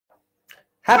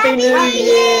Happy New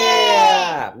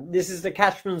Year! This is the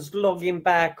Cashman's logging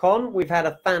back on. We've had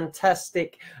a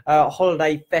fantastic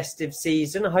holiday festive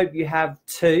season. I hope you have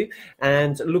too.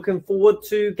 And looking forward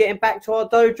to getting back to our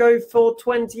dojo for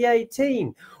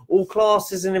 2018. All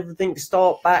classes and everything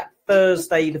start back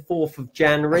Thursday, the 4th of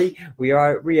January. We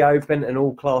are reopen and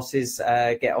all classes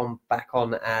get back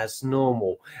on as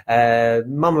normal.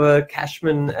 Mama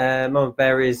Cashman, Mama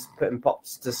Bear is putting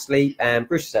Pops to sleep, and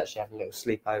Bruce is actually having a little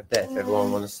sleep over there. If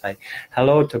everyone wants to say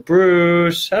hello to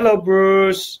Bruce. Hello,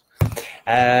 Bruce.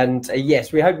 And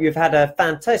yes, we hope you've had a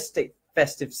fantastic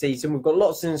festive season. We've got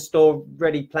lots in store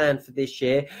ready planned for this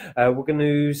year. We're going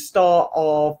to start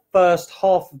our first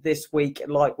half of this week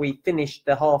like we finished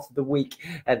the half of the week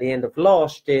at the end of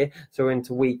last year, so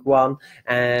into week one,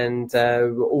 and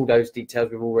all those details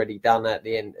we've already done at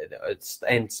the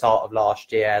end start of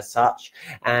last year as such,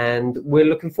 and we're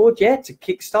looking forward to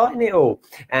kick-starting it all.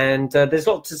 And there's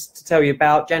lots to tell you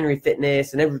about January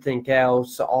fitness and everything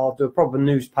else. I'll do a proper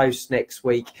news post next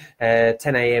week, 10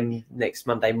 a.m. next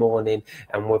Monday morning,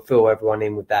 and we'll fill everyone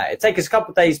in with that. It'll take us a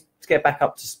couple of days to get back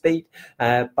up to speed,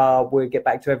 but we'll get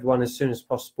back to everyone as soon as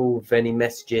possible with any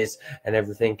messages and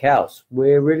everything else.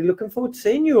 We're really looking forward to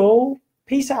seeing you all.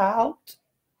 Peace out.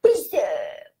 Peace out.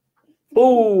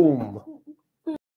 Boom.